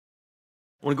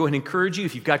I want to go ahead and encourage you,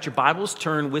 if you've got your Bibles,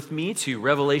 turn with me to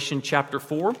Revelation chapter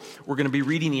 4. We're going to be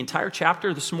reading the entire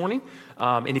chapter this morning.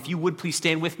 And if you would please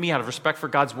stand with me out of respect for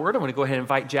God's word, I want to go ahead and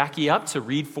invite Jackie up to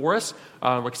read for us.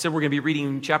 Like I said, we're going to be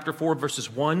reading chapter 4,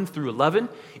 verses 1 through 11.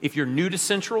 If you're new to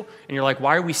Central and you're like,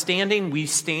 why are we standing? We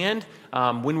stand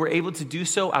when we're able to do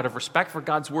so out of respect for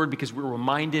God's word because we're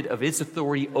reminded of its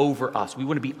authority over us. We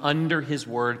want to be under his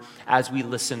word as we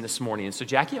listen this morning. And so,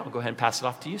 Jackie, I'll go ahead and pass it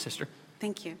off to you, sister.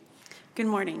 Thank you. Good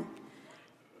morning.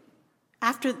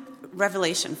 After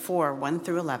Revelation 4, 1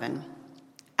 through 11,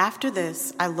 after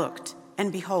this I looked,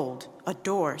 and behold, a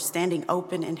door standing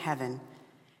open in heaven.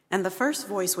 And the first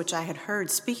voice which I had heard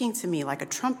speaking to me like a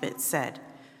trumpet said,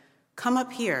 "Come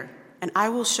up here, and I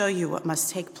will show you what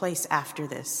must take place after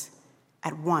this."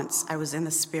 At once I was in the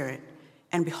Spirit,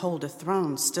 and behold, a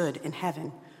throne stood in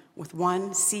heaven, with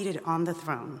one seated on the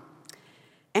throne.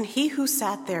 And he who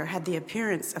sat there had the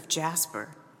appearance of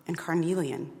jasper and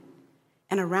carnelian,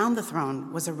 and around the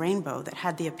throne was a rainbow that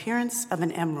had the appearance of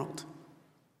an emerald.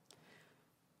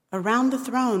 Around the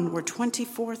throne were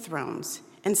 24 thrones,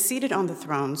 and seated on the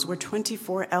thrones were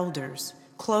 24 elders,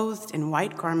 clothed in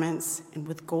white garments and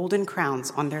with golden crowns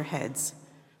on their heads.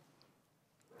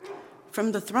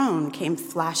 From the throne came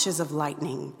flashes of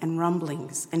lightning and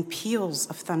rumblings and peals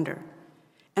of thunder.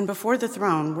 And before the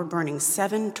throne were burning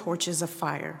 7 torches of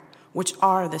fire, which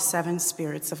are the 7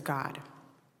 spirits of God.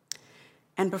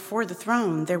 And before the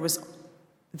throne there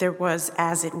was,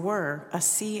 as it were, a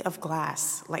sea of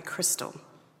glass like crystal.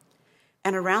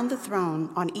 And around the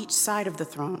throne, on each side of the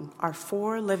throne, are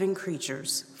 4 living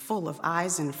creatures, full of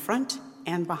eyes in front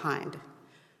and behind.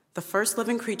 The first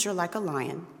living creature like a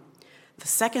lion, the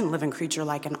second living creature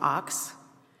like an ox,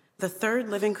 the third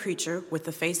living creature with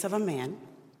the face of a man,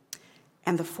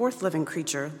 and the fourth living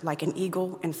creature like an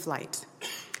eagle in flight.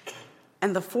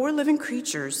 And the 4 living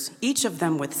creatures, each of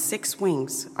them with 6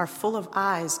 wings, are full of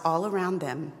eyes all around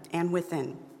them and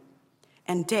within.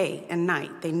 And day and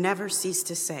night they never cease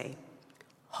to say,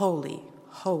 "Holy,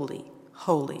 holy,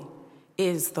 holy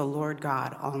is the Lord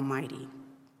God Almighty,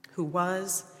 who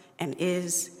was and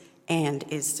is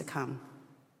to come."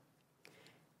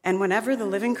 And whenever the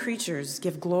living creatures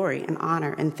give glory and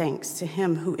honor and thanks to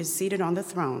him who is seated on the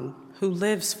throne, who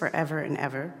lives forever and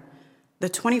ever, the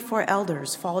 24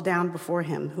 elders fall down before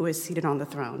him who is seated on the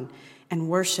throne and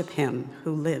worship him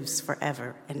who lives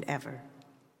forever and ever.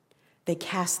 They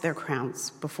cast their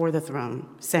crowns before the throne,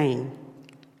 saying,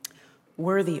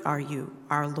 "Worthy are you,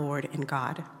 our Lord and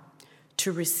God,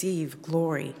 to receive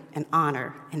glory and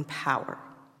honor and power.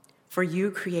 For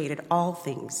you created all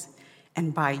things,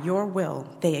 and by your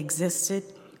will they existed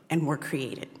and were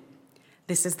created."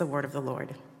 This is the word of the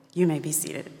Lord. You may be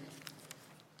seated.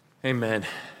 Amen.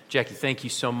 Jackie, thank you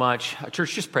so much.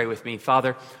 Church, just pray with me.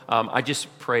 Father, I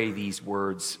just pray these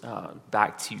words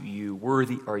back to you.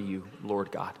 Worthy are you,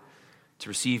 Lord God, to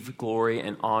receive glory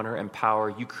and honor and power.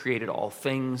 You created all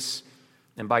things,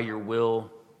 and by your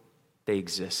will, they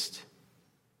exist,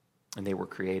 and they were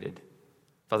created.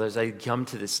 Father, as I come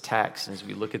to this text, and as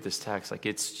we look at this text,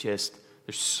 it's just,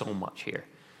 there's so much here.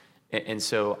 And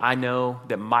so I know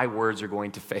that my words are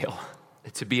going to fail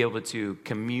to be able to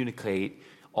communicate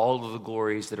all of the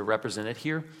glories that are represented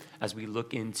here as we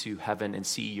look into heaven and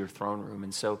see your throne room.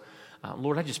 And so,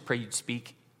 Lord, I just pray you'd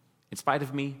speak in spite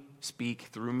of me, speak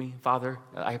through me. Father,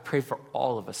 I pray for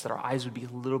all of us that our eyes would be a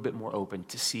little bit more open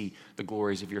to see the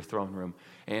glories of your throne room.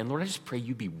 And Lord, I just pray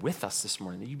you be with us this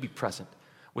morning, that you be present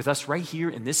with us right here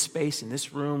in this space, in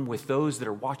this room, with those that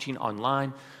are watching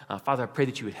online. Father, I pray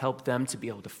that you would help them to be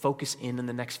able to focus in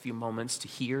the next few moments to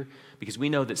hear, because we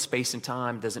know that space and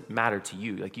time doesn't matter to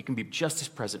you. You can be just as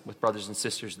present with brothers and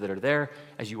sisters that are there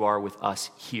as you are with us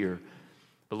here.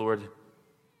 But Lord,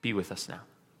 be with us now.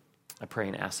 I pray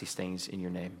and ask these things in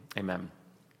your name. Amen.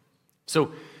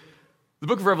 So, the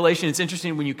book of Revelation, it's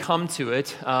interesting when you come to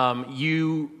it,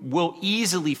 you will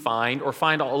easily find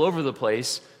all over the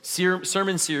place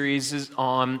sermon series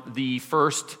on the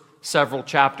first several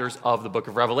chapters of the book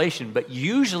of Revelation. But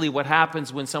usually what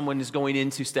happens when someone is going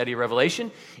into study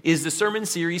Revelation is the sermon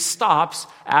series stops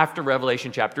after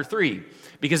Revelation chapter 3.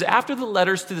 Because after the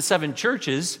letters to the 7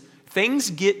 churches, things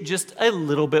get just a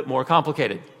little bit more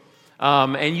complicated.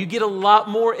 And you get a lot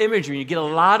more imagery, you get a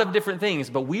lot of different things,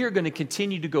 but we are going to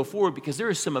continue to go forward because there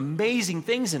are some amazing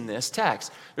things in this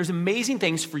text. There's amazing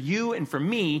things for you and for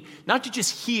me, not to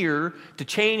just hear, to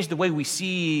change the way we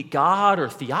see God or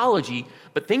theology,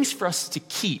 but things for us to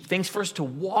keep, things for us to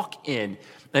walk in.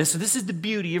 And so this is the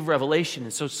beauty of Revelation,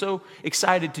 and so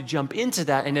excited to jump into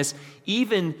that. And as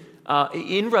even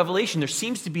in Revelation, there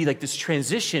seems to be this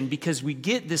transition because we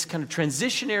get this kind of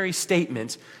transitionary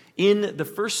statement in the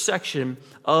first section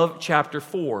of chapter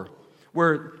 4,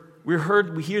 where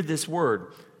we hear this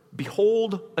word,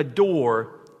 behold, a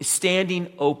door is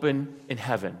standing open in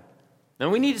heaven. Now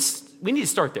we need to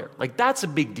start there. Like, that's a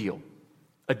big deal.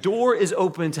 A door is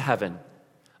open to heaven.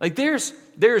 Like, there's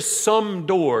some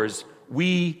doors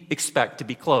we expect to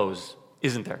be closed,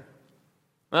 isn't there?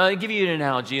 I'll give you an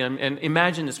analogy, and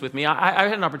imagine this with me. I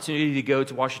had an opportunity to go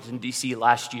to Washington, D.C.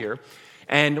 last year,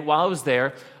 and while I was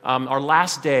there, our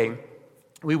last day,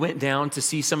 we went down to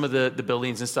see some of the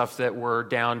buildings and stuff that were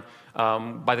down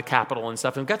by the Capitol and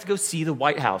stuff, and we got to go see the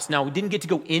White House. Now, we didn't get to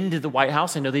go into the White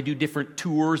House. I know they do different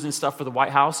tours and stuff for the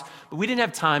White House, but we didn't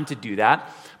have time to do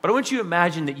that. But I want you to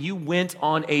imagine that you went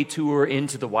on a tour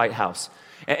into the White House,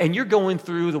 and you're going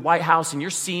through the White House, and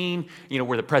you're seeing,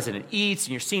 where the president eats,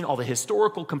 and you're seeing all the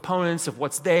historical components of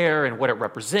what's there and what it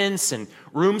represents, and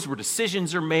rooms where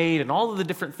decisions are made, and all of the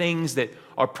different things that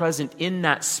are present in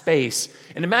that space.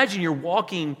 And imagine you're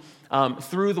walking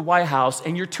through the White House,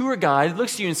 and your tour guide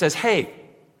looks at you and says, hey,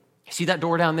 you see that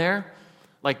door down there?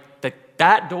 Like,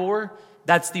 that door,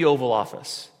 that's the Oval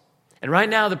Office. And right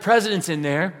now, the president's in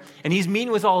there, and he's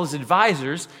meeting with all his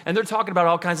advisors, and they're talking about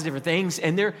all kinds of different things,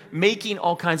 and they're making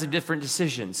all kinds of different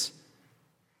decisions.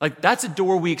 Like, that's a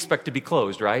door we expect to be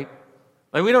closed, right?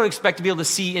 Like, we don't expect to be able to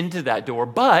see into that door.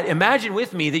 But imagine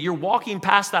with me that you're walking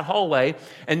past that hallway,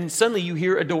 and suddenly you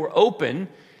hear a door open,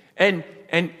 and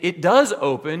it does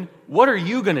open. What are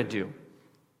you going to do?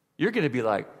 You're going to be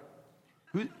like,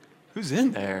 who's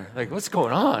in there? Like, what's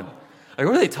going on? Like,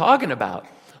 what are they talking about?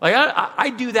 Like,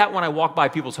 I do that when I walk by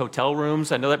people's hotel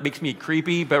rooms. I know that makes me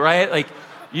creepy, but right? Like,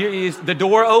 the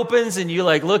door opens and you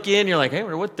like look in, you're like, hey, I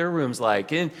wonder what their room's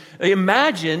like. And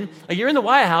imagine you're in the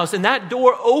White House and that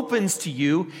door opens to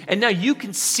you, and now you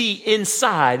can see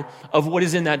inside of what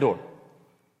is in that door.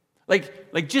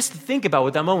 Like just think about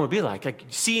what that moment would be like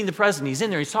seeing the president, he's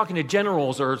in there, he's talking to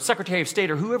generals or Secretary of State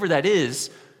or whoever that is,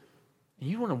 and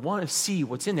you want to see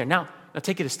what's in there. Now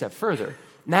take it a step further.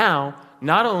 Now,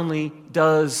 not only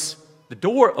does the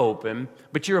door open,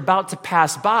 but you're about to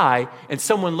pass by, and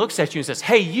someone looks at you and says,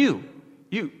 hey, you,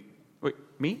 wait,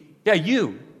 me? Yeah,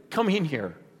 you, come in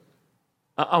here.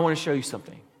 I want to show you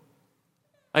something.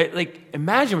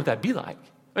 Imagine what that'd be like.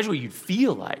 Imagine what you'd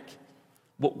feel like.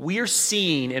 What we're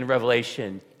seeing in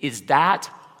Revelation is that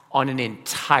on an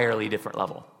entirely different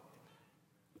level.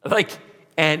 Like,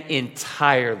 an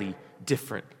entirely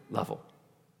different level.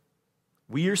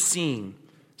 We are seeing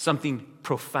something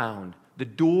profound. The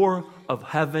door of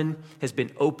heaven has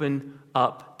been opened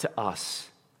up to us.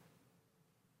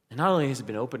 And not only has it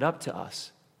been opened up to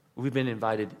us, we've been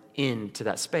invited into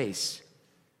that space.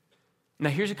 Now,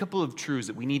 here's a couple of truths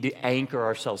that we need to anchor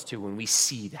ourselves to when we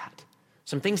see that.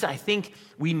 Some things that I think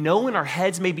we know in our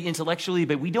heads, maybe intellectually,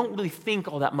 but we don't really think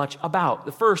all that much about.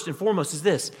 The first and foremost is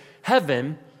this: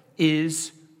 heaven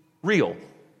is real.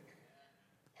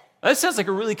 That sounds like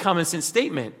a really common sense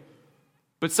statement,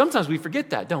 but sometimes we forget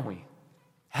that, don't we?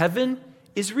 Heaven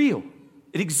is real.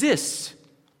 It exists.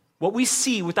 What we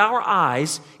see with our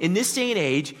eyes in this day and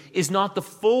age is not the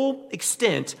full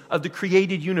extent of the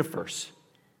created universe.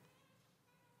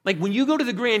 Like when you go to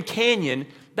the Grand Canyon,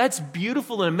 that's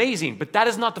beautiful and amazing, but that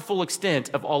is not the full extent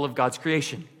of all of God's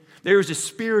creation. There is a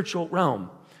spiritual realm.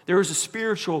 There is a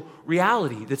spiritual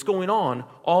reality that's going on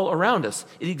all around us.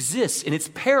 It exists, and it's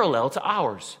parallel to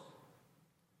ours.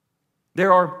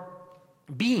 There are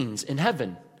beings in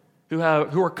heaven who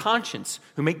are conscious,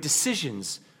 who make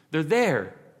decisions. They're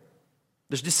there.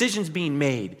 There's decisions being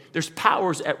made. There's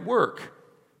powers at work.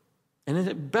 And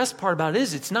the best part about it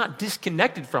is it's not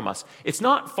disconnected from us. It's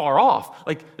not far off.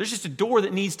 Like, there's just a door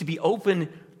that needs to be open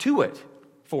to it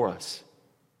for us.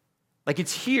 Like,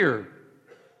 it's here.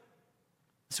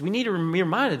 So we need to be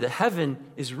reminded that heaven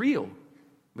is real.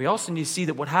 We also need to see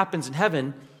that what happens in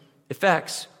heaven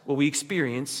affects what we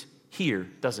experience here,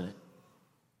 doesn't it?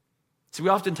 So we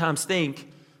oftentimes think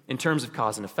in terms of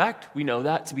cause and effect. We know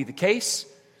that to be the case.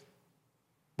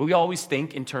 But we always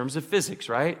think in terms of physics,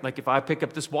 right? Like if I pick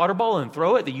up this water ball and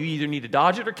throw it, that you either need to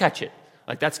dodge it or catch it.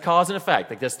 Like that's cause and effect.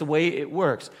 Like that's the way it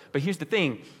works. But here's the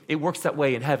thing. It works that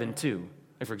way in heaven too.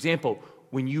 Like for example,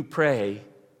 when you pray,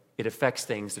 it affects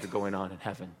things that are going on in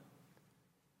heaven.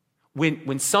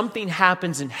 When something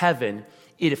happens in heaven,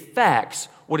 it affects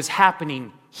what is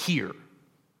happening here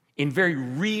in very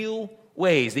real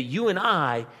ways that you and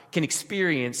I can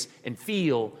experience and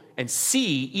feel and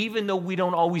see, even though we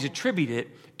don't always attribute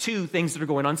it to things that are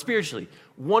going on spiritually.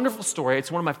 Wonderful story.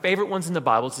 It's one of my favorite ones in the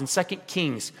Bible. It's in 2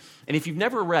 Kings. And if you've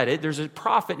never read it, there's a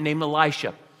prophet named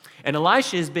Elisha. And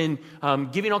Elisha has been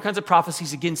giving all kinds of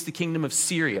prophecies against the kingdom of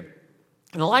Syria.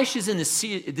 And Elisha's in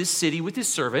this city with his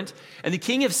servant, and the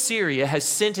king of Syria has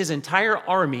sent his entire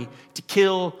army to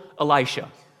kill Elisha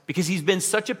because he's been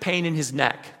such a pain in his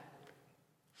neck.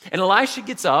 And Elisha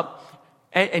gets up,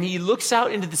 and he looks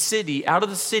out of the city,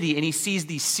 and he sees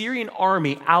the Syrian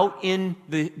army out in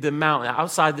the mountain,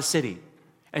 outside the city.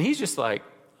 And he's just like,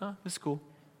 oh, that's cool.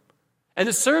 And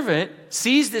the servant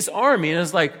sees this army and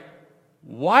is like,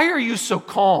 why are you so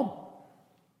calm?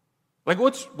 Like,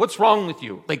 what's wrong with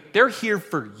you? Like, they're here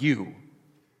for you. And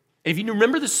if you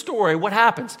remember the story, what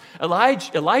happens?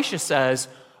 Elisha says,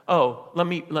 oh, let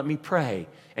me pray.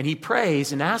 And he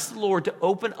prays and asks the Lord to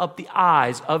open up the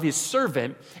eyes of his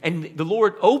servant. And the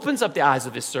Lord opens up the eyes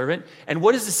of his servant. And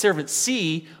what does the servant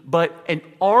see but an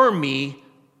army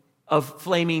of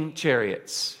flaming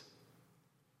chariots?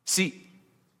 See,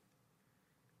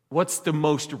 what's the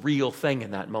most real thing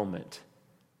in that moment?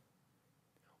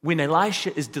 When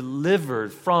Elisha is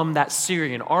delivered from that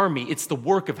Syrian army, it's the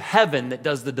work of heaven that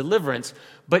does the deliverance.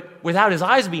 But without his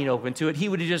eyes being open to it, he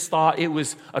would have just thought it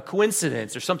was a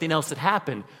coincidence or something else that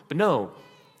happened. But no,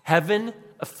 heaven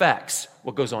affects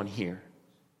what goes on here.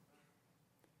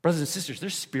 Brothers and sisters,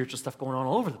 there's spiritual stuff going on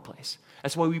all over the place.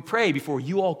 That's why we pray before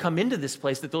you all come into this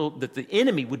place that the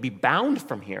enemy would be bound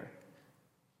from here.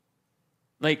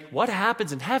 Like, what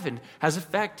happens in heaven has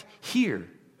effect here.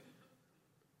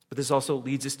 But this also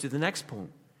leads us to the next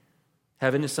point.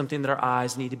 Heaven is something that our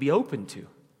eyes need to be open to.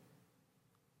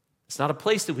 It's not a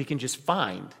place that we can just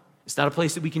find. It's not a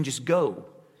place that we can just go.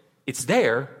 It's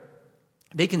there.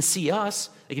 They can see us.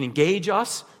 They can engage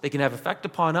us. They can have effect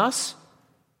upon us.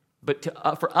 But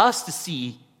for us to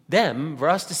see them, for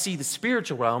us to see the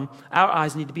spiritual realm, our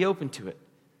eyes need to be open to it.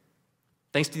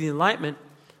 Thanks to the Enlightenment,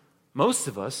 most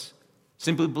of us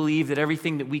simply believe that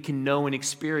everything that we can know and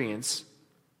experience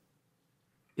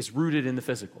is rooted in the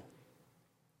physical.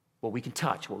 What we can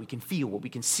touch, what we can feel, what we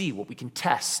can see, what we can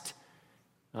test.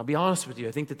 And I'll be honest with you,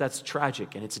 I think that that's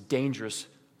tragic and it's a dangerous,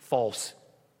 false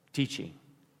teaching.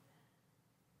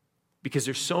 Because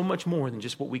there's so much more than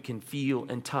just what we can feel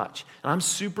and touch. And I'm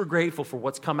super grateful for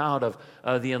what's come out of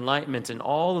the Enlightenment and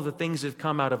all of the things that have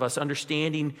come out of us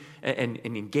understanding and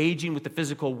engaging with the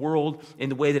physical world in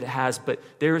the way that it has. But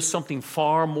there is something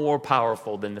far more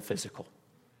powerful than the physical,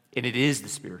 and it is the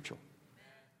spiritual.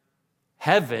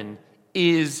 Heaven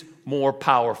is more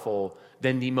powerful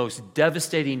than the most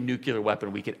devastating nuclear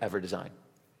weapon we could ever design.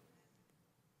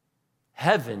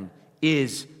 Heaven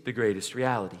is the greatest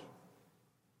reality.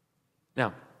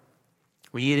 Now,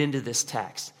 we get into this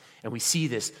text and we see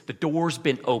this. The door's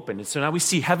been opened. And so now we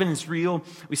see heaven is real.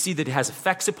 We see that it has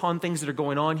effects upon things that are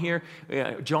going on here.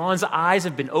 John's eyes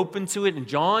have been opened to it, and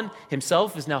John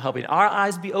himself is now helping our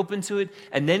eyes be open to it.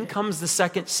 And then comes the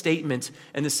second statement.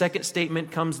 And the second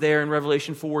statement comes there in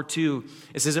Revelation 4:2.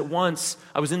 It says, "At once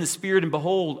I was in the Spirit, and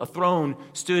behold, a throne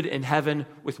stood in heaven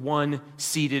with one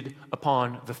seated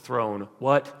upon the throne."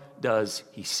 What does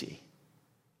he see?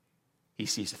 He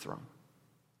sees a throne.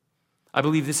 I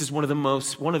believe this is one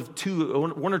or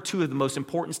two of the most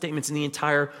important statements in the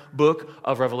entire book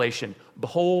of Revelation.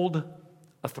 Behold,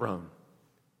 a throne.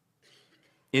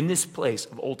 In this place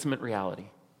of ultimate reality,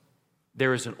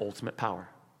 there is an ultimate power.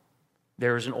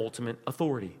 There is an ultimate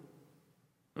authority.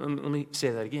 Let me say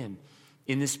that again.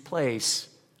 In this place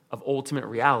of ultimate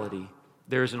reality,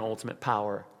 there is an ultimate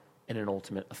power and an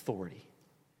ultimate authority.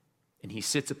 And he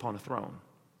sits upon a throne.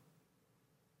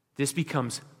 This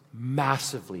becomes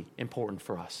massively important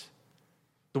for us.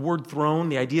 The word throne,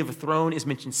 the idea of a throne, is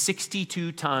mentioned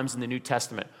 62 times in the New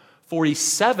Testament.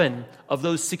 47 of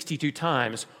those 62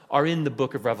 times are in the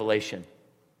book of Revelation.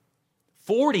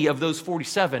 40 of those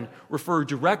 47 refer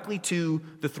directly to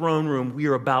the throne room we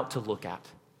are about to look at.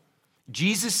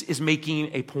 Jesus is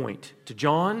making a point to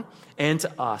John and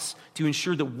to us to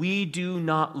ensure that we do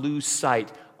not lose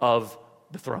sight of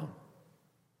the throne.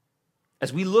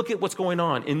 As we look at what's going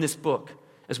on in this book,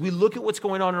 as we look at what's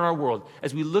going on in our world,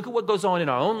 as we look at what goes on in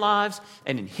our own lives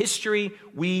and in history,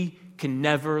 we can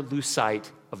never lose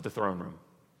sight of the throne room.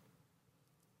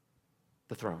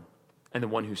 The throne and the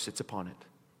one who sits upon it.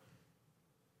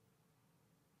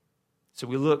 So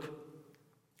we look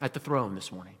at the throne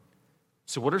this morning.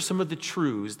 So what are some of the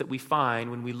truths that we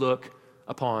find when we look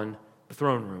upon the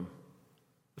throne room?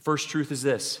 The first truth is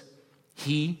this: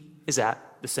 he is at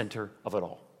the center of it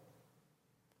all.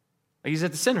 He's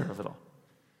at the center of it all.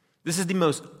 This is the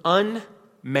most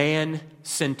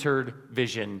un-man-centered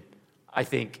vision, I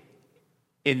think,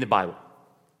 in the Bible.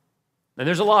 And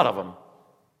there's a lot of them.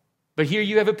 But here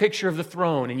you have a picture of the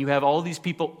throne, and you have all these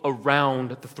people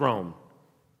around the throne.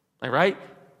 All right?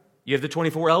 You have the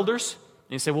 24 elders,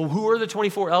 And you say, well, who are the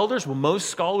 24 elders? Well, most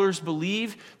scholars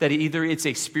believe that either it's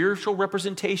a spiritual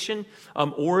representation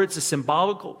or it's a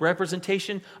symbolical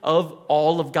representation of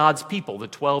all of God's people, the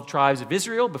 12 tribes of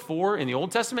Israel before in the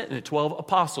Old Testament and the 12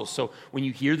 apostles. So when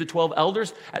you hear the 12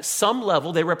 elders, at some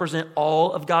level, they represent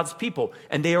all of God's people,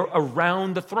 and they are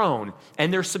around the throne,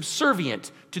 and they're subservient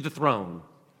to the throne.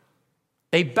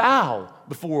 They bow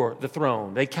before the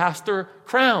throne. They cast their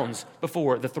crowns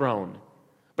before the throne.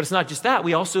 But it's not just that.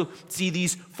 We also see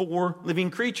these 4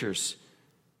 living creatures.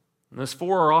 And those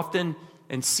 4 are often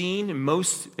and seen, and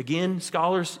most, again,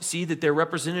 scholars see that they're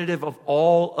representative of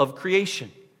all of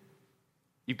creation.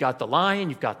 You've got the lion,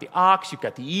 you've got the ox, you've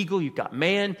got the eagle, you've got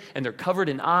man, and they're covered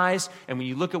in eyes. And when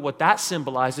you look at what that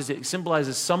symbolizes, it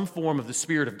symbolizes some form of the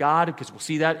Spirit of God, because we'll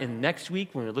see that in next week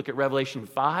when we look at Revelation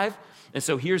 5. And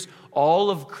so here's all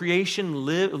of creation,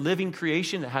 living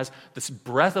creation that has this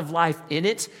breath of life in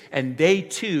it, and they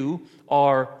too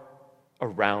are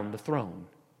around the throne.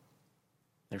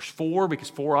 There's 4, because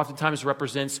 4 oftentimes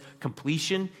represents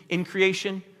completion in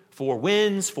creation, 4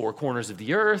 winds, 4 corners of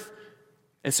the earth.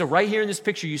 And so right here in this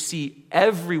picture, you see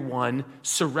everyone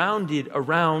surrounded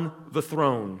around the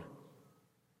throne,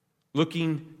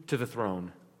 looking to the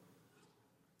throne.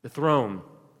 The throne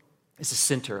is the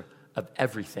center of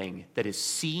everything that is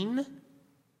seen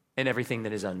and everything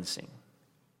that is unseen.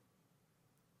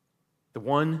 The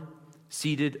one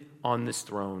seated on this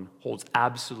throne holds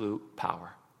absolute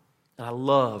power. And I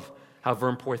love how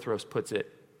Vern Poythress puts it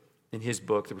in his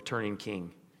book, The Returning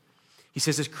King. He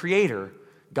says, as creator,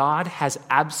 God has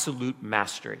absolute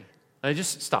mastery. And I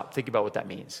just stop, think about what that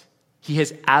means. He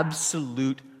has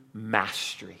absolute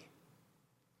mastery.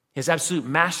 He has absolute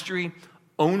mastery,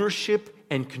 ownership,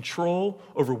 and control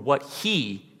over what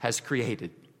he has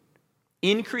created.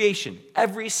 In creation,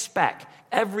 every speck,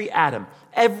 every atom,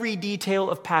 every detail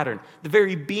of pattern, the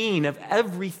very being of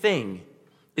everything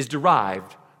is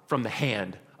derived from the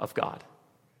hand of God.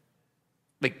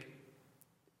 Like,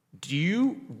 do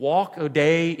you walk a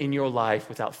day in your life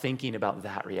without thinking about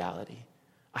that reality?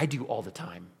 I do all the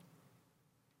time.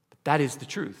 But that is the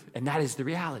truth, and that is the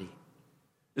reality.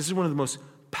 This is one of the most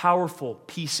powerful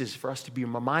pieces for us to be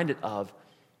reminded of.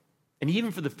 And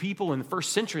even for the people in the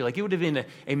first century, like it would have been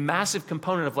a massive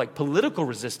component of like political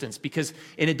resistance, because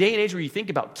in a day and age where you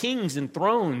think about kings and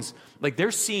thrones, like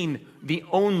they're seeing the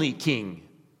only king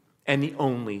and the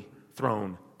only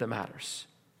throne that matters.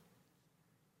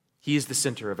 He is the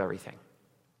center of everything.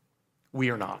 We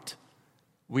are not.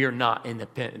 We are not in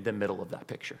the middle of that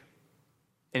picture.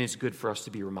 And it's good for us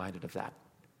to be reminded of that.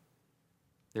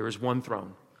 There is one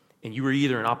throne, and you are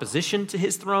either in opposition to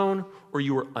his throne or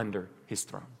you are under his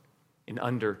throne and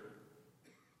under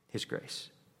his grace.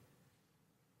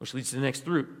 Which leads to the next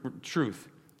truth.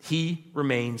 He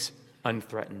remains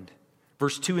unthreatened.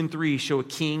 Verse 2 and 3 show a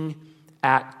king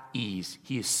at ease.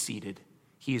 He is seated.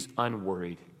 He is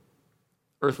unworried.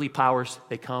 Earthly powers,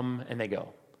 they come and they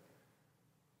go.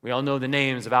 We all know the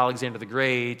names of Alexander the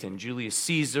Great and Julius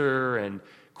Caesar and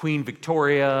Queen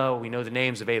Victoria. We know the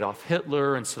names of Adolf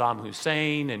Hitler and Saddam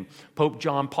Hussein and Pope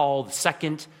John Paul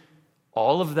II.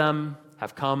 All of them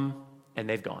have come and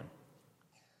they've gone.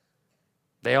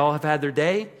 They all have had their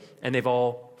day and they've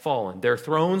all fallen. Their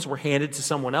thrones were handed to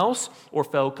someone else or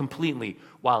fell completely,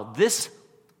 while this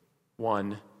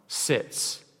one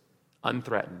sits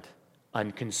unthreatened,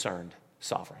 unconcerned,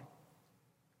 sovereign.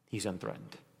 He's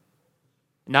unthreatened.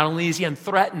 Not only is he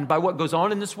unthreatened by what goes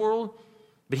on in this world,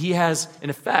 but he has an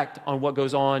effect on what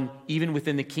goes on even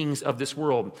within the kings of this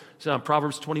world. So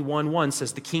Proverbs 21:1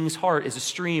 says, the king's heart is a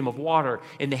stream of water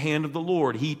in the hand of the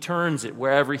Lord. He turns it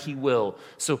wherever he will.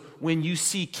 So when you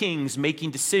see kings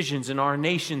making decisions in our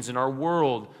nations, in our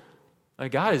world,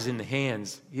 God is in the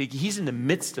hands. He's in the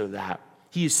midst of that.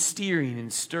 He is steering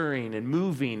and stirring and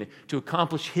moving to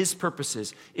accomplish his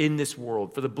purposes in this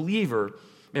world. For the believer,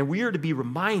 and we are to be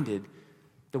reminded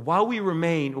that while we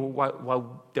remain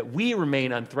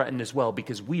unthreatened as well,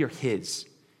 because we are his,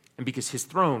 and because his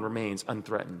throne remains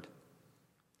unthreatened.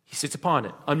 He sits upon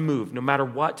it, unmoved, no matter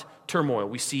what turmoil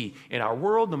we see in our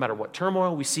world, no matter what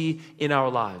turmoil we see in our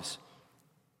lives.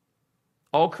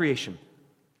 All creation,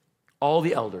 all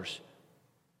the elders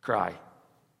cry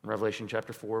in Revelation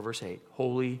chapter 4, verse 8,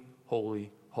 holy,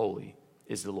 holy, holy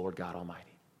is the Lord God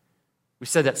Almighty. We've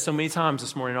said that so many times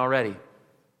this morning already.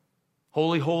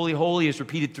 Holy, holy, holy is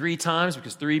repeated 3 times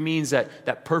because 3 means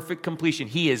that perfect completion.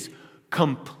 He is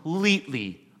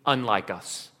completely unlike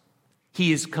us.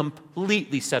 He is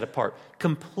completely set apart,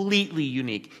 completely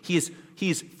unique. He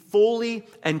is fully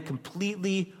and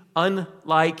completely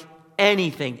unlike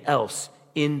anything else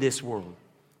in this world.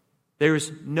 There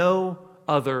is no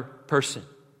other person.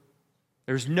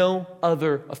 There's no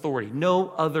other authority, no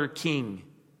other king.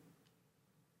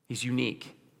 He's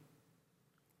unique.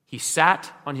 He sat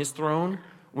on his throne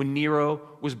when Nero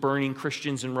was burning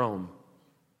Christians in Rome.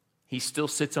 He still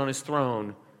sits on his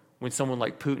throne when someone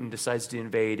like Putin decides to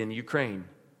invade in Ukraine.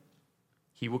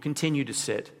 He will continue to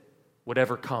sit,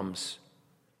 whatever comes.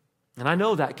 And I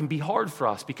know that can be hard for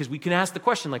us because we can ask the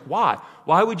question, like, why?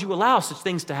 Why would you allow such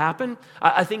things to happen?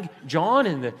 I think John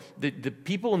and the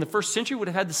people in the first century would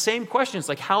have had the same questions,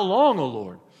 like, how long, O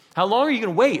Lord? How long are you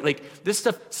going to wait? Like, this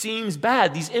stuff seems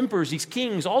bad. These emperors, these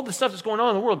kings, all the stuff that's going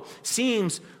on in the world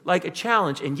seems like a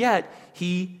challenge, and yet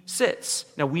he sits.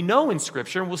 Now, we know in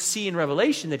Scripture, and we'll see in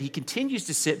Revelation, that he continues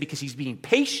to sit because he's being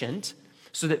patient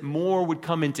so that more would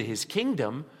come into his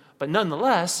kingdom, but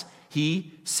nonetheless,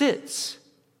 he sits.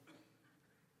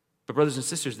 But brothers and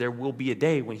sisters, there will be a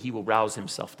day when he will rouse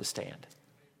himself to stand.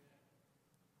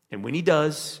 And when he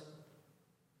does,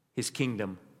 his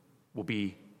kingdom will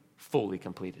be fully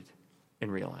completed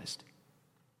and realized.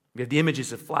 We have the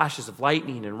images of flashes of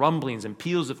lightning and rumblings and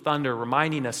peals of thunder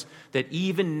reminding us that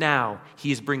even now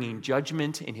he is bringing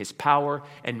judgment in his power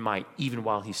and might, even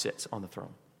while he sits on the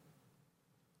throne.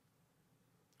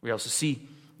 We also see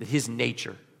that his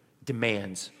nature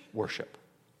demands worship.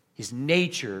 His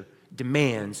nature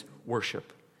demands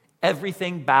worship.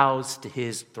 Everything bows to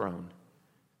his throne.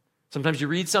 Sometimes you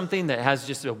read something that has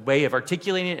just a way of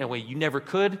articulating it in a way you never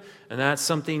could, and that's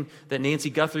something that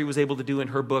Nancy Guthrie was able to do in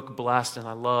her book, Blessed, and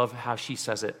I love how she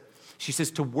says it. She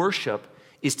says, to worship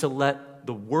is to let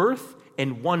the worth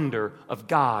and wonder of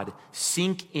God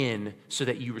sink in so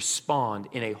that you respond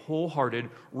in a wholehearted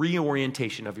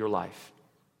reorientation of your life.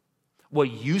 What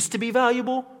used to be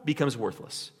valuable becomes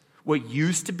worthless. What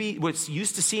used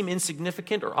to seem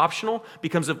insignificant or optional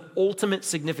becomes of ultimate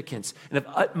significance and of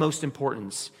utmost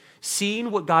importance.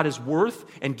 Seeing what God is worth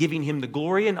and giving him the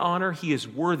glory and honor he is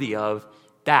worthy of,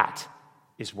 that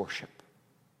is worship.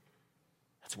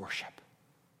 That's worship.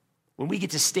 When we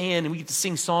get to stand and we get to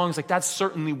sing songs, like that's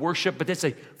certainly worship, but that's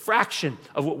a fraction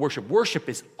of what worship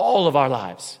is all of our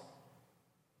lives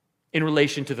in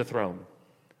relation to the throne.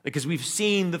 Because we've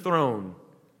seen the throne.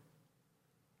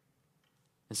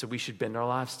 And so we should bend our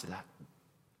lives to that.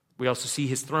 We also see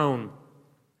his throne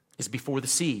is before the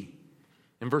sea.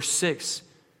 In verse 6,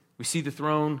 we see the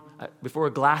throne before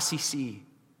a glassy sea.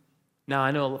 Now,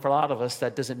 I know for a lot of us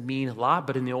that doesn't mean a lot,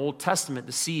 but in the Old Testament,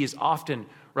 the sea is often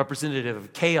representative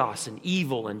of chaos and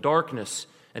evil and darkness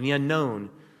and the unknown.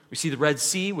 We see the Red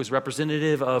Sea was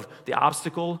representative of the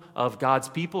obstacle of God's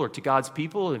people or to God's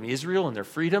people in Israel and their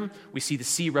freedom. We see the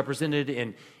sea represented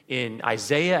in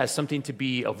Isaiah as something to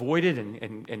be avoided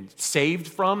and saved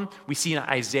from. We see in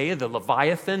Isaiah the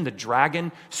Leviathan, the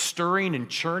dragon, stirring and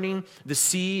churning the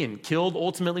sea and killed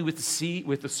ultimately with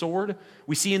the sword.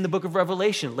 We see in the book of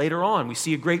Revelation later on, we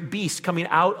see a great beast coming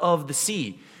out of the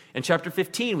sea. In chapter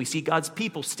 15, we see God's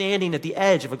people standing at the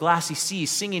edge of a glassy sea,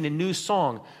 singing a new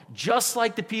song, just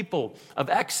like the people of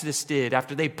Exodus did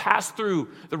after they passed through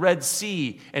the Red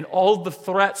Sea and all the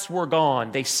threats were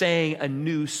gone. They sang a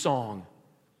new song.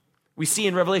 We see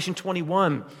in Revelation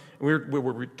 21,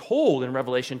 we're told in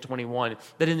Revelation 21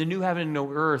 that in the new heaven and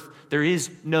new earth, there is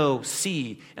no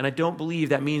sea. And I don't believe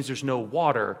that means there's no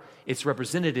water. It's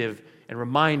representative and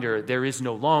reminder there is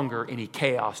no longer any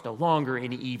chaos, no longer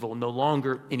any evil, no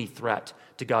longer any threat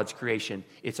to God's creation.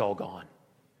 It's all gone.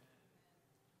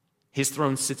 His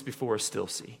throne sits before a still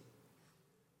sea.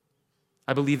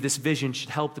 I believe this vision should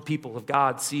help the people of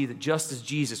God see that just as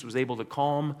Jesus was able to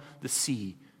calm the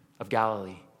Sea of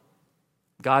Galilee,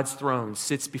 God's throne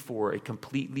sits before a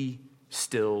completely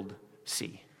stilled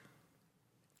sea.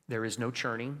 There is no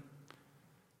churning.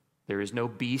 There is no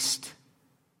beast.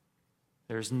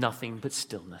 There is nothing but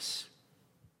stillness.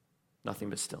 Nothing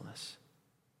but stillness.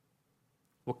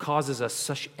 What causes us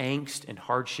such angst and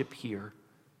hardship here,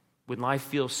 when life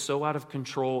feels so out of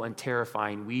control and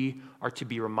terrifying, we are to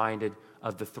be reminded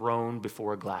of the throne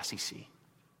before a glassy sea.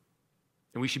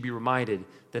 And we should be reminded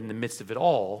that in the midst of it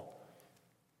all,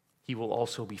 he will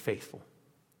also be faithful.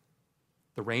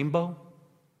 The rainbow,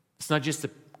 it's not just a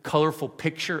colorful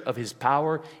picture of his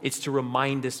power, it's to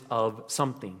remind us of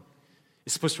something.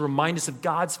 It's supposed to remind us of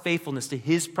God's faithfulness to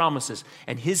his promises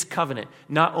and his covenant,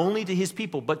 not only to his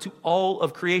people, but to all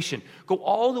of creation. Go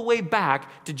all the way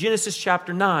back to Genesis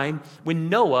chapter 9 when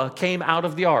Noah came out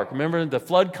of the ark. Remember, the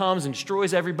flood comes and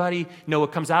destroys everybody. Noah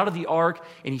comes out of the ark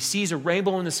and he sees a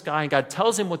rainbow in the sky, and God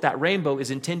tells him what that rainbow is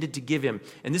intended to give him.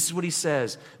 And this is what he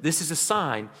says: "This is a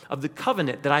sign of the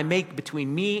covenant that I make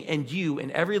between me and you and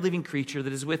every living creature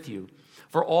that is with you.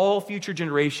 For all future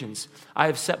generations, I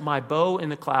have set my bow in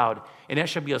the cloud, and it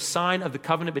shall be a sign of the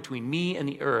covenant between me and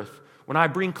the earth. When I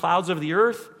bring clouds over the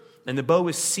earth, and the bow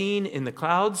is seen in the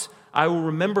clouds, I will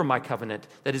remember my covenant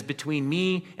that is between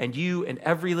me and you and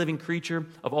every living creature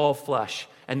of all flesh.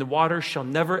 And the waters shall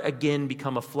never again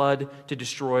become a flood to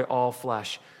destroy all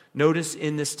flesh. Notice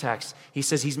in this text, he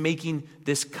says he's making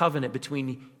this covenant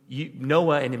between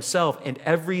Noah and himself and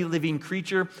every living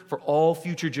creature for all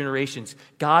future generations.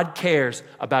 God cares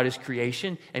about his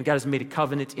creation, and God has made a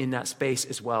covenant in that space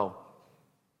as well.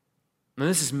 And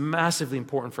this is massively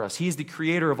important for us. He is the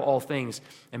creator of all things,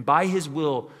 and by his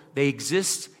will, they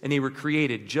exist and they were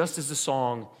created, just as the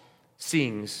song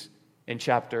sings in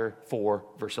chapter 4,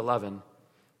 verse 11.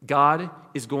 God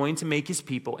is going to make his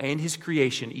people and his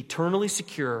creation eternally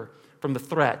secure from the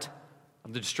threat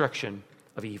of the destruction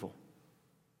of evil.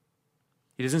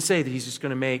 He doesn't say that he's just going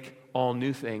to make all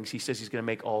new things. He says he's going to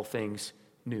make all things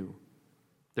new.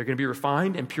 They're going to be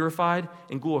refined and purified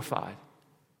and glorified.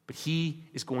 But he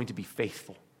is going to be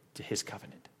faithful to his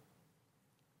covenant.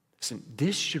 Listen,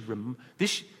 this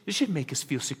should make us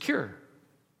feel secure.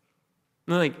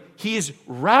 Like he is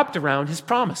wrapped around his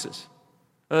promises.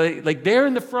 Like there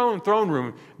in the throne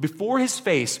room, before his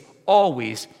face,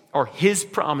 always are his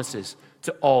promises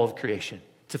to all of creation,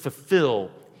 to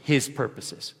fulfill his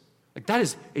purposes. Like that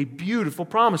is a beautiful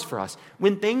promise for us.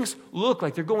 When things look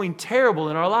like they're going terrible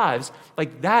in our lives,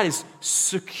 like that is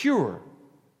secure.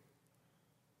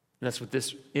 And that's what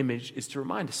this image is to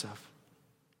remind us of.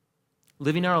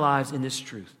 Living our lives in this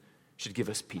truth should give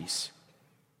us peace.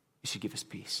 It should give us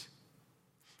peace.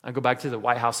 I'll go back to the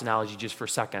White House analogy just for a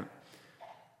second.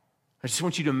 I just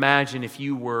want you to imagine if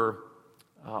you were,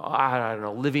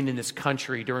 living in this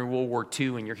country during World War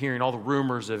II, and you're hearing all the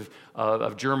rumors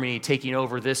of Germany taking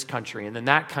over this country and then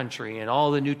that country and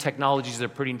all the new technologies they're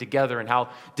putting together and how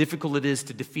difficult it is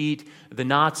to defeat the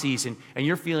Nazis, and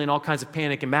you're feeling all kinds of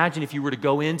panic. Imagine if you were to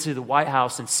go into the White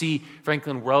House and see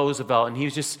Franklin Roosevelt, and he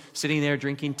was just sitting there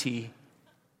drinking tea.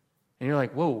 And you're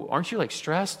like, whoa, aren't you like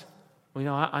stressed? Well,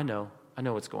 I know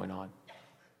what's going on.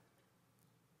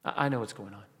 I know what's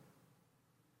going on.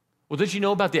 Well, don't you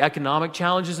know about the economic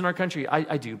challenges in our country?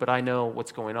 I do, but I know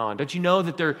what's going on. Don't you know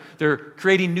that they're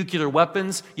creating nuclear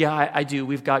weapons? Yeah, I do.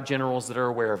 We've got generals that are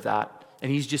aware of that. And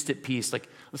he's just at peace. Like,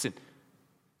 listen,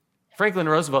 Franklin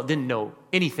Roosevelt didn't know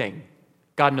anything.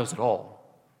 God knows it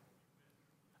all.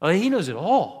 He knows it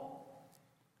all.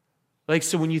 Like,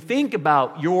 so when you think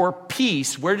about your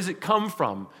peace, where does it come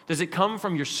from? Does it come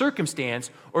from your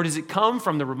circumstance, or does it come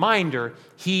from the reminder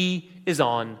he is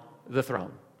on the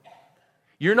throne?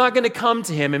 You're not going to come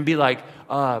to him and be like,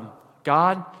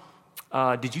 God,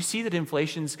 did you see that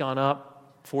inflation's gone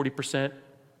up 40%?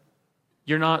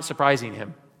 You're not surprising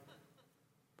him.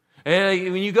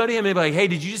 And when you go to him and be like, hey,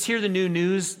 did you just hear the new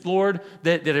news, Lord,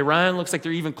 that Iran looks like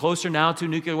they're even closer now to a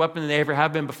nuclear weapon than they ever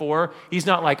have been before? He's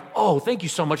not like, oh, thank you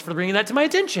so much for bringing that to my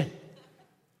attention.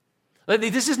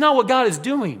 This is not what God is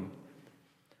doing.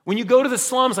 When you go to the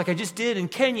slums like I just did in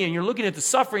Kenya and you're looking at the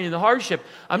suffering and the hardship,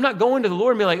 I'm not going to the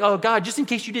Lord and be like, oh, God, just in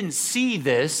case you didn't see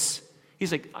this.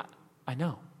 He's like, I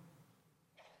know.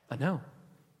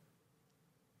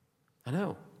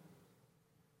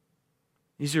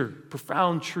 These are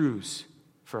profound truths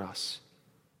for us.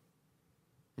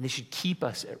 And they should keep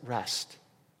us at rest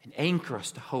and anchor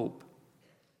us to hope.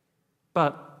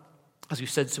 But as we've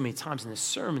said so many times in this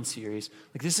sermon series,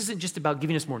 like this isn't just about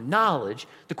giving us more knowledge.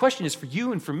 The question is for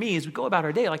you and for me as we go about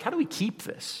our day, like how do we keep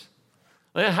this?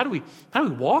 Like, how do we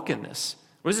walk in this?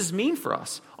 What does this mean for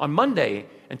us on Monday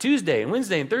and Tuesday and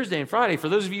Wednesday and Thursday and Friday? For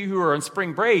those of you who are on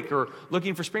spring break or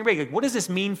looking for spring break, like what does this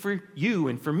mean for you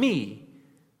and for me?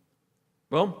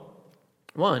 Well,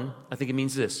 one, I think it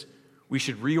means this. We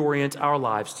should reorient our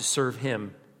lives to serve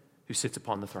him who sits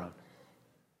upon the throne.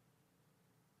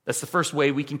 That's the first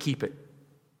way we can keep it.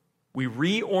 We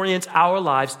reorient our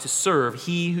lives to serve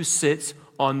he who sits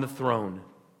on the throne.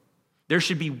 There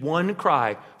should be one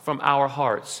cry from our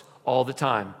hearts all the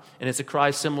time. And it's a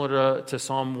cry similar to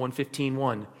Psalm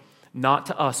 115:1. Not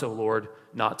to us, O Lord,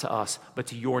 not to us, but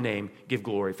to your name give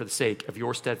glory for the sake of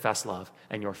your steadfast love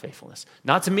and your faithfulness.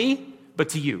 Not to me, but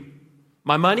to you.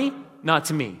 My money, not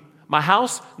to me. My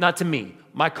house, not to me.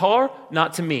 My car,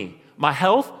 not to me. My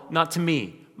health, not to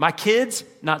me. My kids,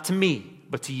 not to me,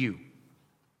 but to you.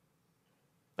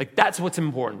 Like that's what's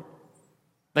important.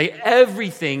 Like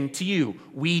everything to you.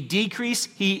 We decrease,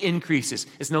 he increases.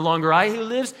 It's no longer I who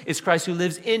lives, it's Christ who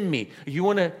lives in me. If you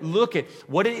want to look at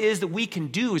what it is that we can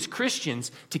do as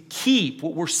Christians to keep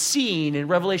what we're seeing in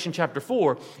Revelation chapter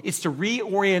 4, it's to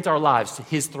reorient our lives to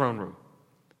his throne room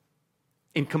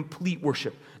in complete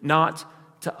worship, not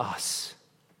to us,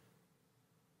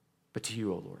 but to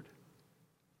you, O Lord.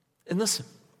 And listen,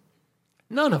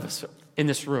 none of us in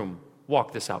this room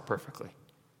walk this out perfectly.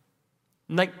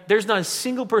 Like, there's not a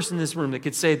single person in this room that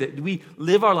could say that we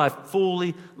live our life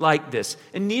fully like this.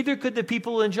 And neither could the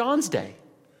people in John's day.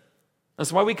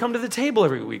 That's why we come to the table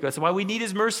every week. That's why we need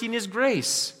his mercy and his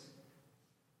grace.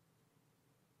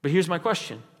 But here's my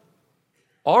question.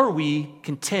 Are we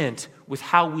content with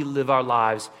how we live our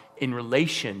lives in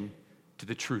relation to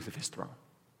the truth of his throne?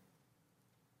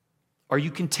 Are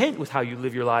you content with how you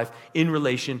live your life in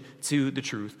relation to the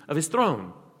truth of his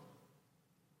throne?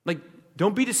 Like,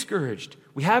 don't be discouraged.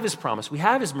 We have his promise. We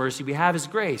have his mercy. We have his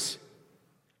grace.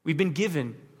 We've been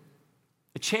given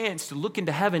a chance to look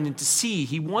into heaven and to see.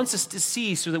 He wants us to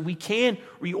see so that we can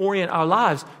reorient our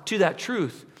lives to that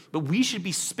truth. But we should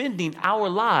be spending our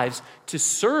lives to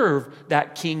serve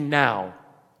that king now.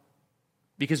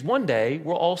 Because one day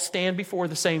we'll all stand before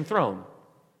the same throne.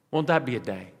 Won't that be a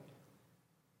day?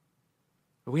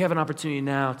 But we have an opportunity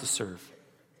now to serve.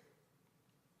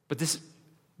 But this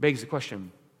begs the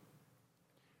question,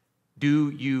 do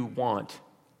you want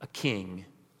a king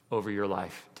over your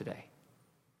life today?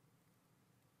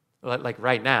 Like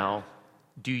right now,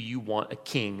 do you want a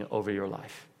king over your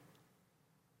life?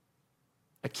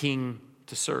 A king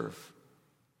to serve?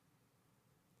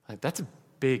 Like, that's a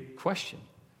big question.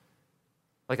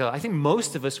 Like, I think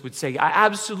most of us would say, I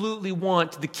absolutely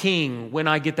want the king when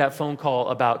I get that phone call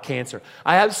about cancer.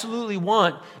 I absolutely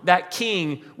want that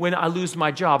king when I lose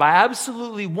my job. I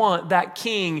absolutely want that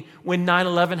king when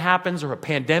 9/11 happens or a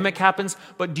pandemic happens.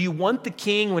 But do you want the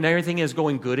king when everything is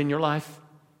going good in your life?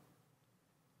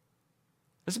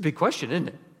 That's a big question, isn't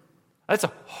it? That's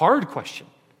a hard question.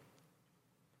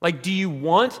 Like, do you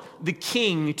want the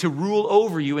king to rule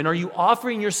over you, and are you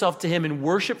offering yourself to him in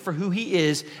worship for who he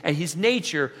is and his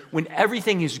nature when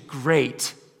everything is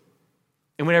great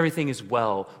and when everything is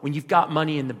well, when you've got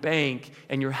money in the bank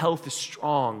and your health is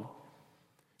strong?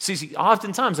 See,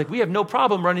 oftentimes, like, we have no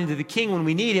problem running to the king when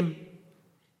we need him.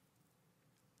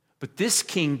 But this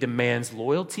king demands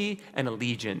loyalty and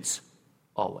allegiance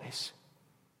always.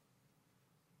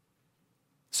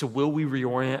 So will we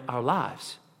reorient our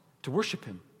lives to worship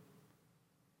him?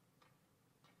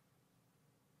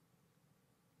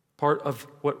 Part of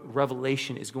what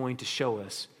Revelation is going to show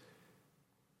us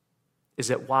is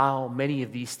that while many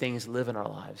of these things live in our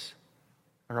lives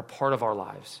and are part of our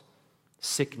lives,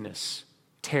 sickness,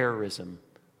 terrorism,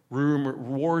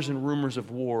 wars and rumors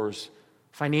of wars,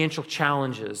 financial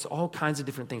challenges, all kinds of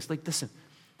different things. Like, listen,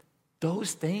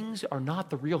 those things are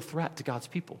not the real threat to God's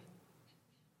people.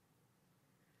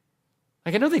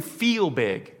 Like, I know they feel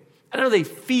big. I know they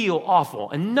feel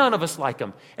awful, and none of us like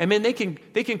them. And man, they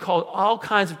can cause all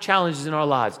kinds of challenges in our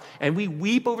lives. And we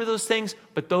weep over those things,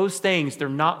 but those things, they're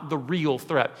not the real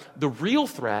threat. The real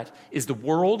threat is the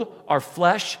world, our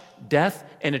flesh, death,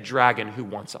 and a dragon who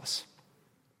wants us.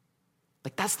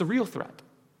 Like, that's the real threat.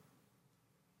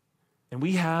 And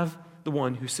we have the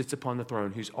one who sits upon the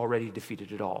throne who's already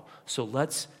defeated it all. So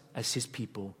let's, as his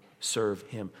people, serve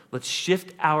him. Let's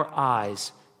shift our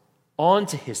eyes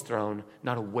onto his throne,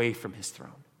 not away from his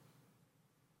throne.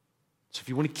 So if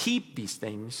you want to keep these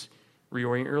things,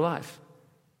 reorient your life.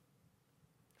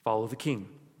 Follow the king.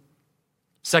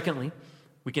 Secondly,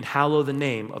 we can hallow the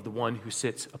name of the one who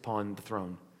sits upon the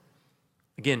throne.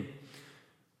 Again,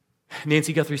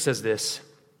 Nancy Guthrie says this: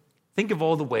 think of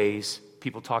all the ways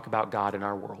people talk about God in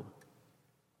our world.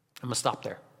 I'm going to stop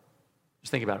there.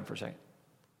 Just think about it for a second.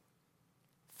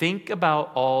 Think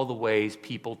about all the ways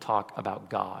people talk about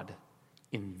God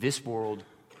in this world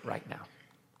right now.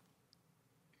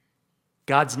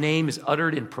 God's name is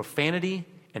uttered in profanity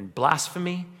and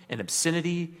blasphemy and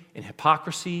obscenity and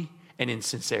hypocrisy and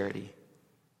insincerity.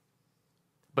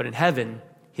 But in heaven,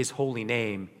 his holy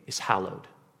name is hallowed.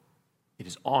 It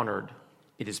is honored,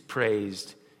 it is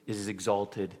praised, it is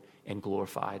exalted and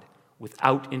glorified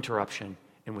without interruption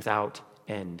and without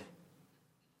end.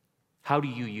 How do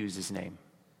you use his name?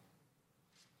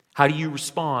 How do you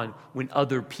respond when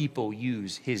other people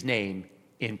use his name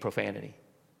in profanity?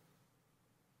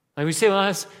 Like, we say, well,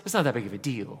 it's not that big of a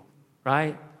deal,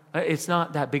 right? It's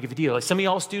not that big of a deal. Like, some of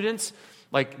y'all students,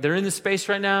 like, they're in this space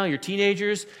right now, you're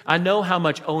teenagers. I know how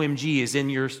much OMG is in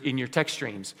your text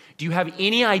streams. Do you have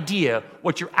any idea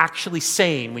what you're actually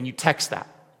saying when you text that?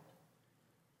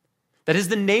 That is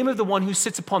the name of the one who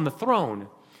sits upon the throne.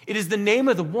 It is the name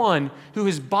of the one who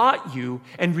has bought you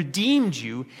and redeemed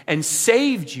you and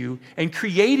saved you and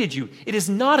created you. It is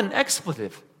not an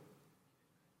expletive.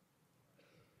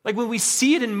 Like, when we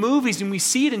see it in movies and we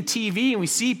see it in TV and we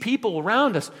see people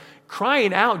around us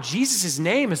crying out Jesus'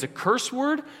 name as a curse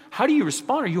word, how do you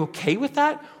respond? Are you okay with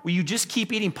that? Will you just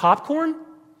keep eating popcorn?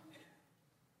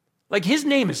 Like, his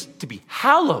name is to be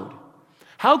hallowed.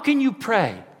 How can you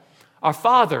pray, Our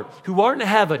Father, who art in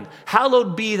heaven,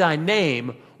 hallowed be thy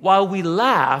name, while we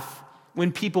laugh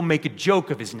when people make a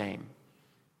joke of his name.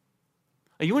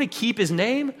 Now, you want to keep his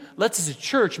name? Let's as a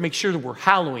church make sure that we're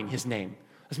hallowing his name.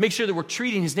 Let's make sure that we're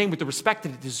treating his name with the respect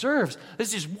that it deserves.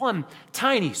 This is one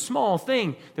tiny, small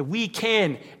thing that we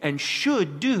can and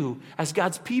should do as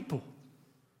God's people.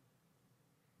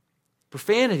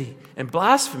 Profanity and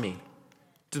blasphemy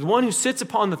to the one who sits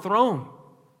upon the throne.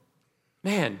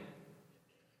 Man,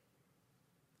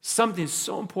 something is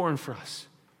so important for us.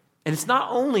 And it's not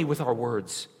only with our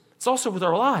words, it's also with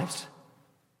our lives.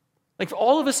 Like for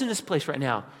all of us in this place right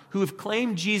now who have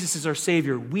claimed Jesus as our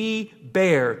Savior, we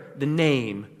bear the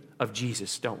name of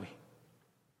Jesus, don't we?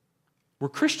 We're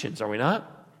Christians, are we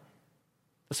not?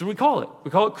 That's what we call it. We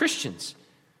call it Christians.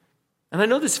 And I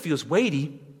know this feels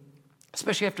weighty,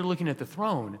 especially after looking at the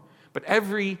throne, but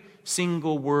every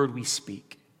single word we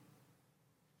speak,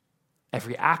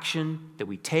 every action that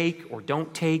we take or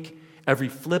don't take, every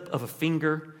flip of a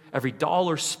finger, every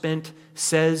dollar spent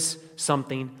says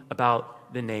something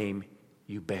about the name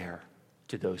you bear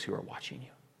to those who are watching you.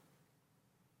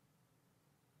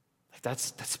 Like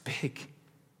that's big.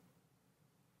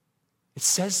 It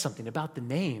says something about the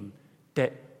name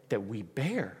that we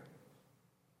bear.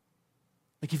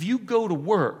 Like if you go to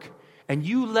work and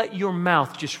you let your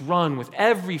mouth just run with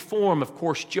every form of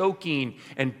coarse joking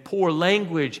and poor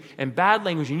language and bad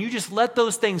language, and you just let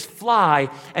those things fly,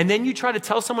 and then you try to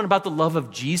tell someone about the love of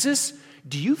Jesus,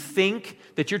 do you think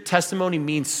that your testimony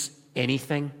means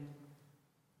anything?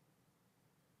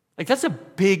 Like, that's a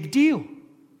big deal.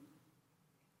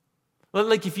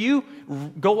 Like, if you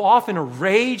go off in a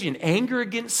rage and anger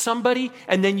against somebody,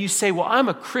 and then you say, well, I'm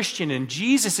a Christian, and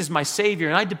Jesus is my Savior,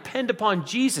 and I depend upon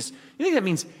Jesus, you think that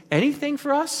means anything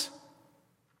for us?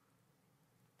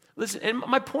 Listen, and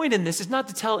my point in this is not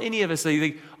to tell any of us,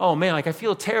 like, oh man, like I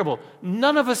feel terrible.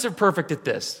 None of us are perfect at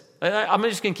this. I'm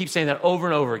just going to keep saying that over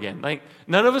and over again. Like,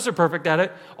 none of us are perfect at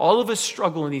it. All of us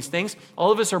struggle in these things.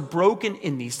 All of us are broken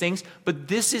in these things. But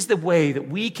this is the way that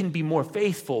we can be more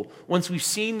faithful once we've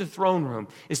seen the throne room,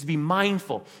 is to be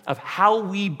mindful of how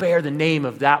we bear the name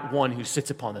of that one who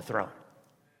sits upon the throne.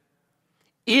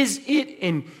 Is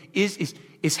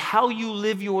how you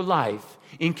live your life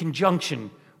in conjunction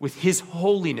with his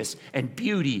holiness and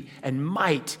beauty and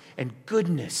might and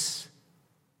goodness?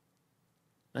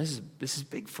 This is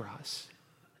big for us.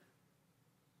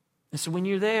 And so when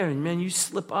you're there and man, you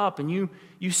slip up and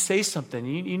you say something,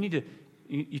 you need to,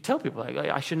 you tell people, like,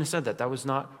 I shouldn't have said that. That was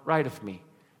not right of me.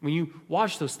 When you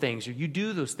watch those things or you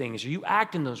do those things or you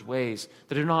act in those ways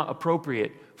that are not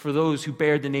appropriate for those who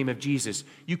bear the name of Jesus,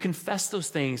 you confess those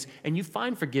things and you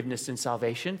find forgiveness and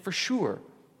salvation for sure.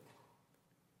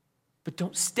 But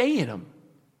don't stay in them.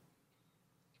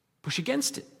 Push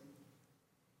against it.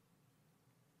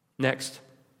 Next,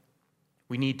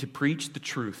 we need to preach the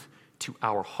truth to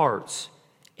our hearts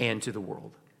and to the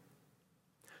world.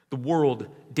 The world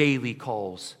daily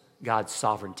calls God's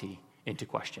sovereignty into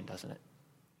question, doesn't it?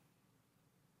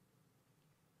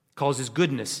 Calls his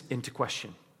goodness into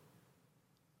question.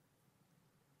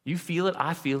 You feel it,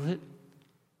 I feel it.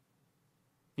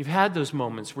 You've had those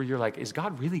moments where you're like, is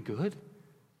God really good?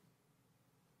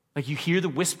 Like you hear the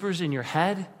whispers in your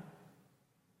head.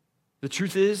 The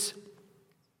truth is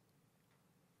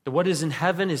that what is in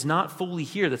heaven is not fully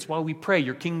here. That's why we pray,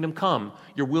 your kingdom come,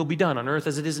 your will be done on earth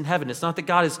as it is in heaven. It's not that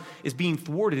God is being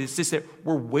thwarted. It's just that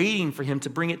we're waiting for him to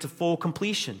bring it to full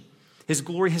completion. His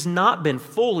glory has not been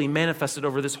fully manifested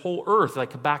over this whole earth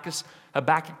like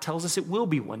Habakkuk tells us it will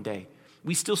be one day.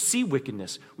 We still see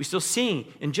wickedness. We still see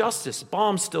injustice.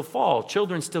 Bombs still fall.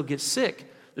 Children still get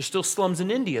sick. There's still slums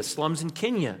in India, slums in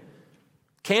Kenya.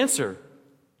 Cancer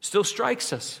still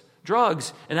strikes us.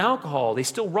 Drugs and alcohol, they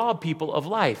still rob people of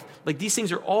life. Like these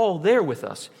things are all there with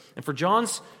us. And for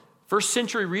John's first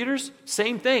century readers,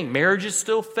 same thing. Marriages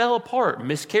still fell apart.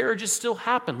 Miscarriages still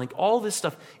happen. Like all this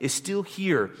stuff is still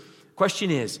here.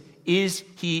 Question is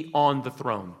he on the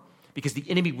throne? Because the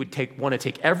enemy would want to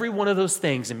take every one of those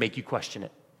things and make you question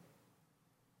it.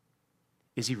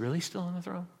 Is he really still on the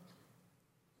throne?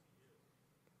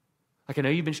 Like I know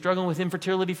you've been struggling with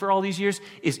infertility for all these years.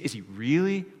 Is he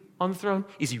really on the throne?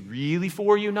 Is he really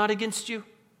for you, not against you?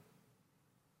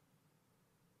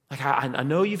 Like I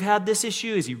know you've had this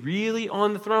issue. Is he really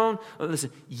on the throne?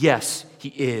 Listen, yes, he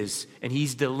is. And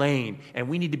he's delaying. And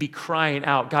we need to be crying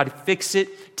out, God, fix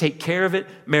it. Take care of it.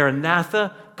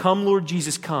 Maranatha, come, Lord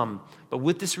Jesus, come. But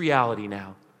with this reality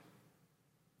now,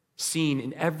 seen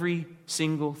in every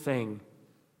single thing,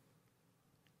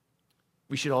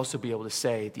 we should also be able to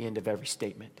say at the end of every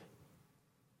statement,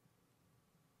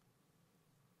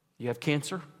 you have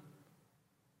cancer?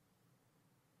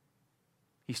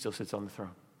 he still sits on the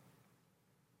throne.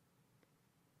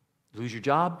 Lose your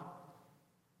job,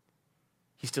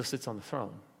 he still sits on the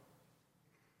throne.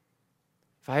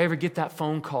 If I ever get that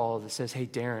phone call that says, hey,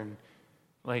 Darren,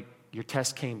 like your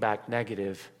test came back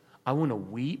negative, I want to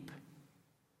weep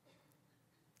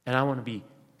and I want to be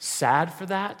sad for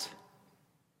that,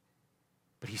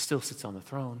 but he still sits on the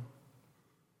throne.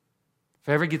 If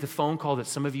I ever get the phone call that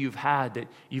some of you have had that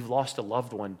you've lost a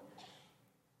loved one,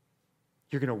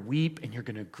 you're going to weep and you're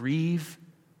going to grieve,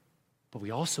 but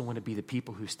we also want to be the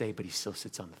people who stay, but he still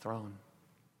sits on the throne.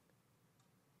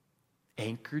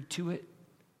 Anchored to it,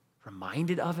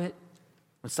 reminded of it.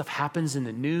 When stuff happens in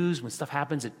the news, when stuff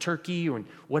happens at Turkey, or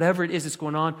whatever it is that's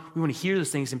going on, we want to hear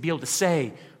those things and be able to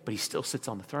say, but he still sits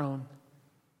on the throne.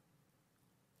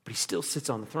 But he still sits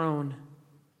on the throne.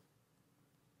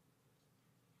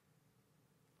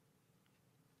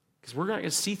 Because we're not going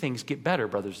to see things get better,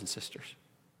 brothers and sisters.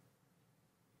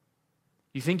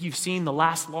 You think you've seen the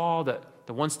last law that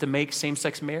wants to make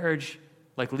same-sex marriage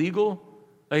like legal?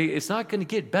 Like, it's not going to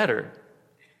get better.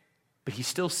 But he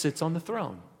still sits on the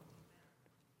throne.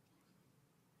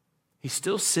 He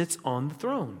still sits on the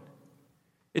throne.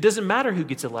 It doesn't matter who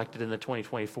gets elected in the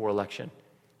 2024 election.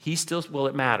 He still, well,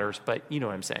 it matters, but you know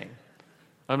what I'm saying.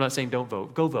 I'm not saying don't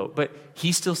vote, go vote, but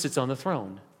he still sits on the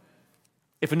throne.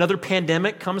 If another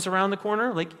pandemic comes around the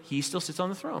corner, like he still sits on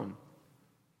the throne.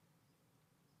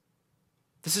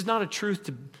 This is not a truth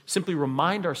to simply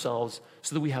remind ourselves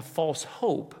so that we have false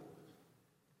hope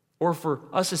or for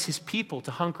us as his people to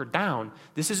hunker down.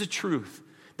 This is a truth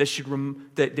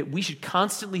that we should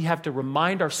constantly have to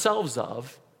remind ourselves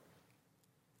of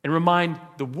and remind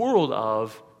the world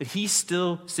of, that he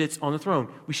still sits on the throne.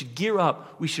 We should gear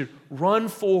up. We should run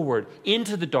forward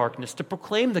into the darkness to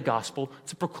proclaim the gospel,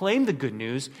 to proclaim the good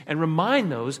news, and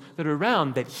remind those that are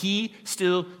around that he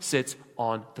still sits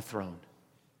on the throne.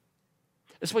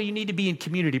 That's why you need to be in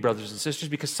community, brothers and sisters,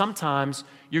 because sometimes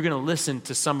you're going to listen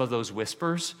to some of those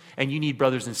whispers, and you need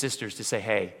brothers and sisters to say,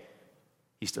 hey,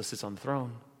 he still sits on the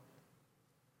throne.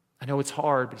 I know it's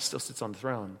hard, but he still sits on the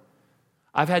throne.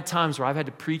 I've had times where I've had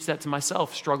to preach that to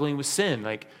myself, struggling with sin.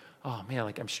 Like, oh man,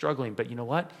 like I'm struggling, but you know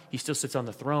what? He still sits on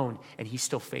the throne, and he's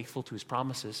still faithful to his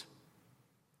promises.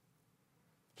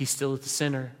 He's still at the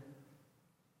center.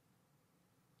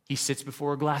 He sits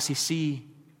before a glassy sea.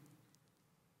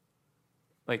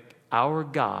 Like, our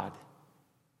God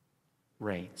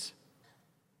reigns.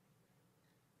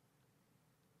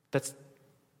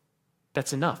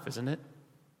 That's enough, isn't it?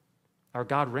 Our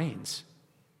God reigns.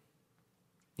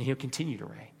 And he'll continue to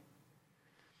reign.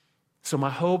 So my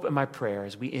hope and my prayer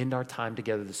as we end our time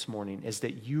together this morning is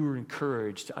that you are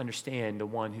encouraged to understand the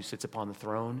one who sits upon the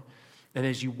throne. And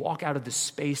as you walk out of this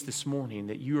space this morning,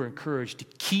 that you are encouraged to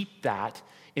keep that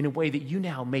in a way that you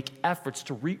now make efforts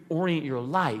to reorient your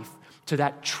life to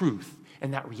that truth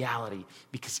and that reality,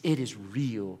 because it is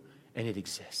real and it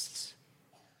exists.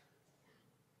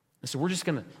 And so we're just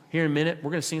going to, here in a minute,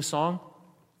 we're going to sing a song.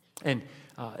 And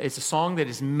it's a song that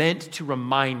is meant to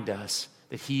remind us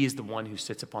that he is the one who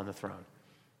sits upon the throne.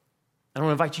 I don't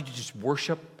want to invite you to just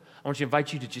worship. I want to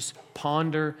invite you to just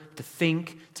ponder, to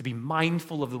think, to be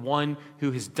mindful of the one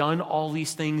who has done all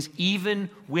these things, even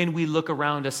when we look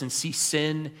around us and see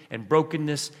sin and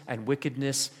brokenness and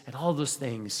wickedness and all those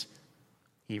things.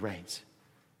 He reigns.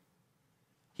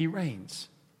 He reigns.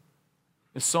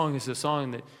 This song is a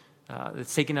song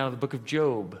that's taken out of the book of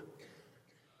Job.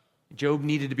 Job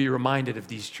needed to be reminded of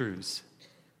these truths.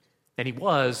 And he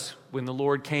was when the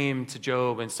Lord came to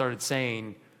Job and started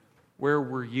saying, where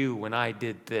were you when I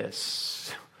did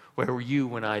this? Where were you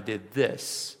when I did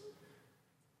this?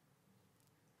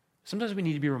 Sometimes we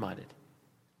need to be reminded.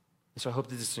 And so I hope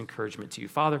that this is encouragement to you.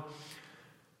 Father,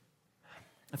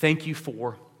 I thank you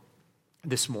for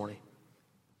this morning.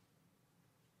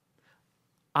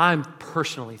 I'm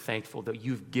personally thankful that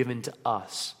you've given to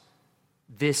us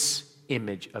this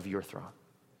image of your throne,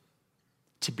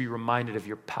 to be reminded of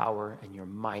your power and your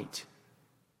might,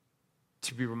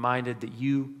 to be reminded that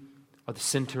you are the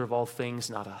center of all things,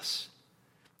 not us,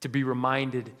 to be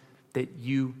reminded that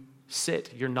you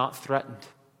sit, you're not threatened,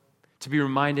 to be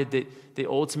reminded that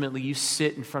ultimately you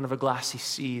sit in front of a glassy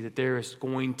sea, that there is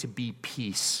going to be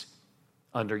peace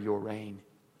under your reign,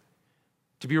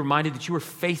 to be reminded that you are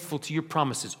faithful to your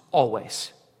promises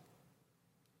always.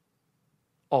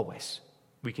 Always.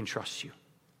 We can trust you.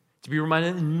 To be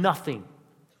reminded that nothing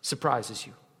surprises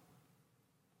you.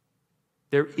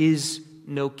 There is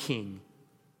no king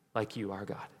like you, our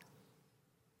God.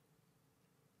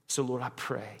 So, Lord, I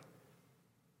pray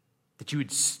that you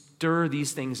would stir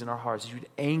these things in our hearts, that you would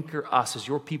anchor us as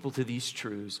your people to these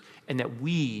truths, and that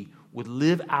we would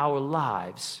live our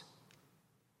lives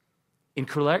in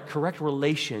correct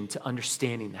relation to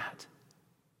understanding that,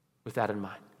 with that in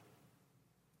mind.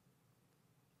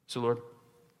 So, Lord,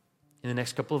 in the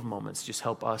next couple of moments, just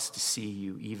help us to see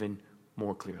you even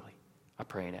more clearly. I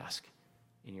pray and ask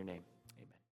in your name.